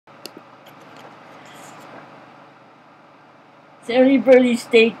Celebrity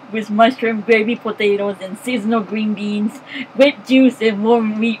steak with mushroom gravy potatoes and seasonal green beans, grape juice and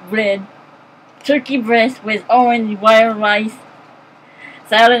warm wheat bread, turkey breast with orange wild rice,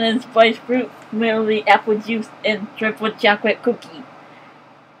 salad and spiced fruit, melody apple juice, and triple chocolate cookie.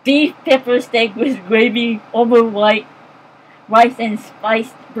 Beef pepper steak with gravy over white rice and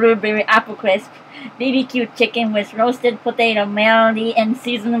spiced blueberry apple crisp. BBQ chicken with roasted potato, melody and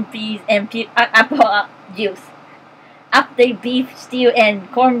seasoned peas and apple juice. Update beef stew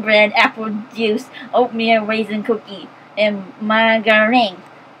and cornbread, apple juice, oatmeal raisin cookie, and margarine.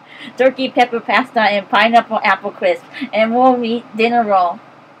 Turkey pepper pasta and pineapple apple crisp, and more wheat dinner roll.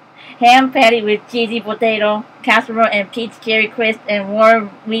 Ham patty with cheesy potato, casserole and peach cherry crisp, and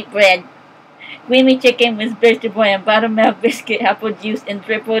warm wheat bread. Creamy chicken with vegetable and buttermilk biscuit, apple juice, and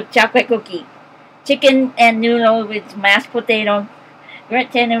triple chocolate cookie. Chicken and noodle with mashed potato,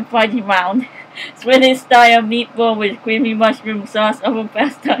 gratin and fudge round. Swedish style meatball with creamy mushroom sauce over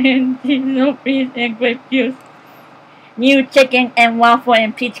pasta and seasonal peas and grape juice. New chicken and waffle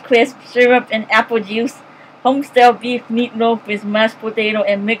and peach crisp, syrup and apple juice. Homestyle beef meatloaf with mashed potato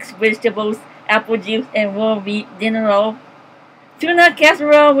and mixed vegetables, apple juice, and raw wheat dinner roll. Tuna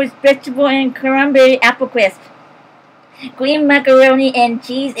casserole with vegetable and cranberry apple crisp. Cream macaroni and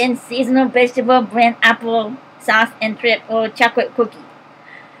cheese and seasonal vegetable blend apple sauce and triple chocolate cookie.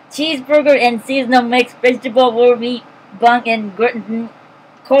 Cheeseburger and seasonal mixed vegetable raw wheat bun and gluten.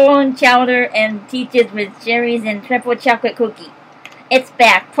 Corn chowder and peaches with cherries and triple chocolate cookie. It's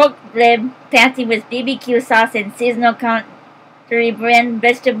back. Pork rib patty with BBQ sauce and seasonal country blend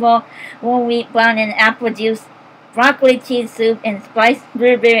vegetable whole wheat bun and apple juice. Broccoli cheese soup and spiced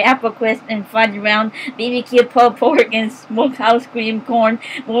blueberry apple crisp and fudge round. BBQ pulled pork and smokehouse cream corn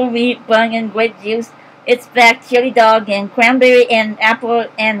whole wheat bun and grape juice. It's back. Chili dog and cranberry and apple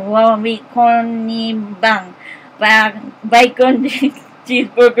and whole wheat corny bun. Bacon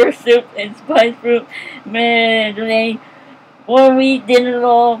cheeseburger soup and spiced fruit medley. Whole wheat dinner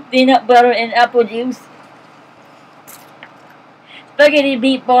roll, peanut butter and apple juice. Spaghetti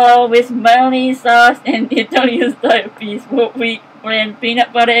meatball with mayonnaise sauce and Italian style piece, whole wheat bread,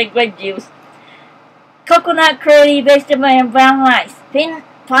 peanut butter and grape juice. Coconut curry, vegetable and brown rice.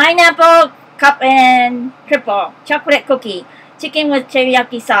 Pineapple cup and triple chocolate cookie. Chicken with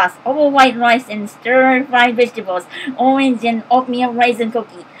teriyaki sauce, over white rice and stir-fried vegetables, orange and oatmeal raisin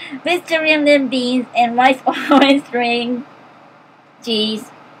cookie. Vegetarian beans and rice orange string cheese,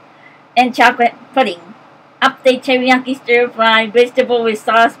 and chocolate pudding. Update teriyaki stir-fried vegetable with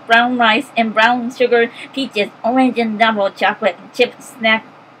sauce, brown rice, and brown sugar peaches, orange and double chocolate chip snack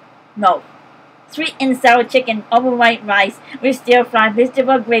no. Sweet and sour chicken over white rice with stir-fried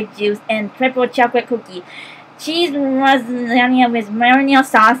vegetable grape juice and triple chocolate cookie. Cheese lasagna with marinara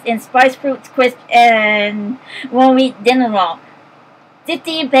sauce and spiced fruit crisp and raw wheat dinner roll.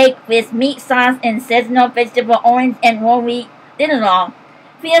 Titty baked with meat sauce and seasonal vegetable orange and raw wheat dinner roll.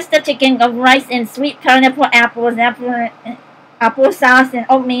 Fiesta chicken of rice and sweet pineapple apples, apple sauce and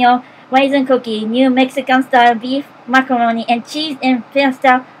oatmeal raisin cookie. New Mexican style beef macaroni and cheese and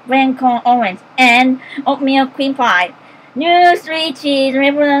fiesta rancon orange and oatmeal cream pie. New sweet cheese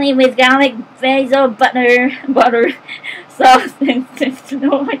ribbon with garlic, basil, butter, sauce, and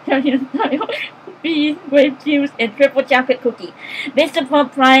seasonal Italian style peas, grape juice, and triple chocolate cookie. Vegetable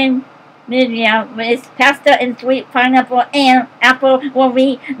prime media with pasta and sweet pineapple and apple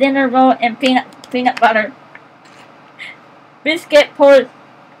wheat dinner roll and peanut butter. Biscuit pork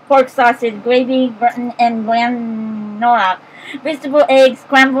sausage, gravy, gluten, and granola. Vegetable eggs,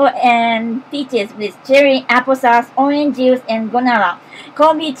 scrambled and peaches with cherry, applesauce, orange juice, and granola.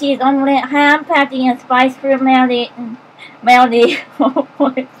 Colby cheese omelette, ham patty, and spiced fruit melody,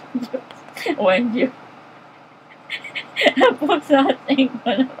 orange juice, applesauce, and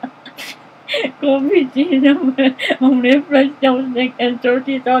granola. Colby cheese omelette, fresh toasted, and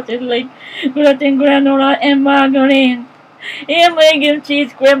turkey sausage, like gluten, granola, and margarine. Ham, egg, and cheese,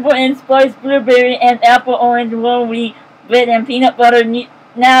 scrambled and spiced blueberry and apple orange whole wheat bread and peanut butter.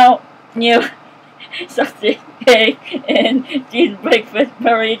 Now new sausage, egg, and cheese breakfast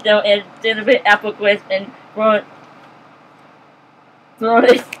burrito and cinnamon apple crisp and flores.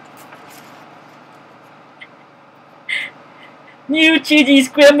 New cheesy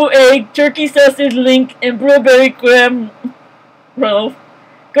scrambled egg, turkey sausage link, and blueberry creme roll.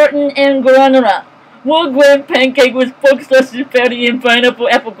 Gluten and granola. Whole grain pancake with pork sausage patty and pineapple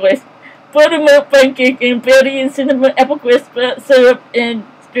apple crisp. Buttermilk pancake and patty and cinnamon apple crisp syrup and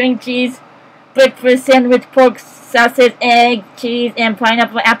string cheese. Breakfast sandwich, pork sausage, egg, cheese, and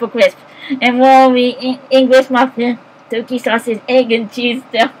pineapple apple crisp. And raw wheat English muffin, turkey sausage, egg and cheese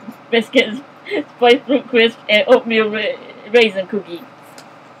stuffed biscuits, spiced fruit crisp, and oatmeal raisin cookie.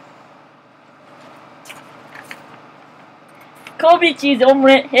 Kobe cheese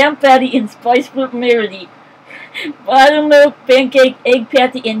omelette, ham patty, and spiced fruit merrily. Buttermilk pancake, egg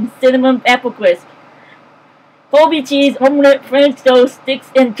patty, and cinnamon apple crisp. Kobe cheese omelette, French toast, sticks,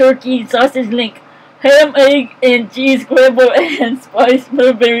 and turkey sausage link. Ham, egg, and cheese scramble, and spiced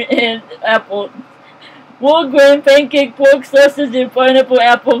blueberry and apple. Whole grain pancake, pork sausage, and pineapple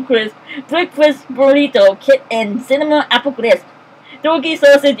apple crisp. Breakfast burrito, kit, and cinnamon apple crisp. Turkey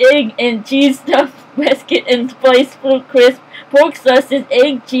sausage, egg, and cheese stuffed biscuit and spiced fruit crisp. Pork sausage,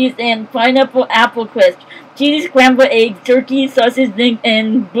 egg, cheese, and pineapple apple crisp. Cheese scrambled eggs, turkey sausage link,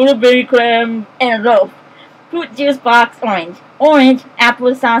 and blueberry crème and loaf. Fruit juice box, orange. Orange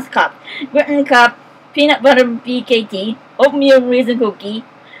applesauce cup. Gluten cup, peanut butter PKT, oatmeal raisin cookie,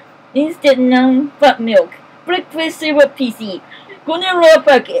 instant buttermilk, breakfast syrup PC, granola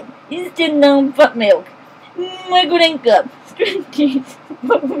packet, instant buttermilk, gluten cup, string cheese,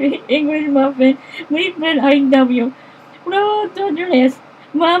 English muffin, wheat bread IW, raw toddlers,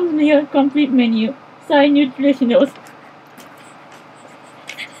 mom's meal complete menu, side nutritionals.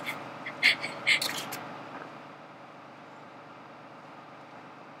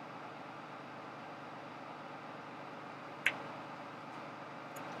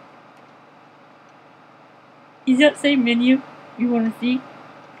 Is that same menu you want to see?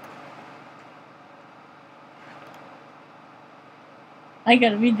 I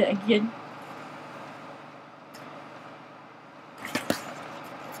gotta read that again.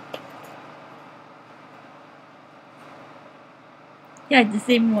 Yeah, it's the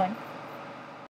same one.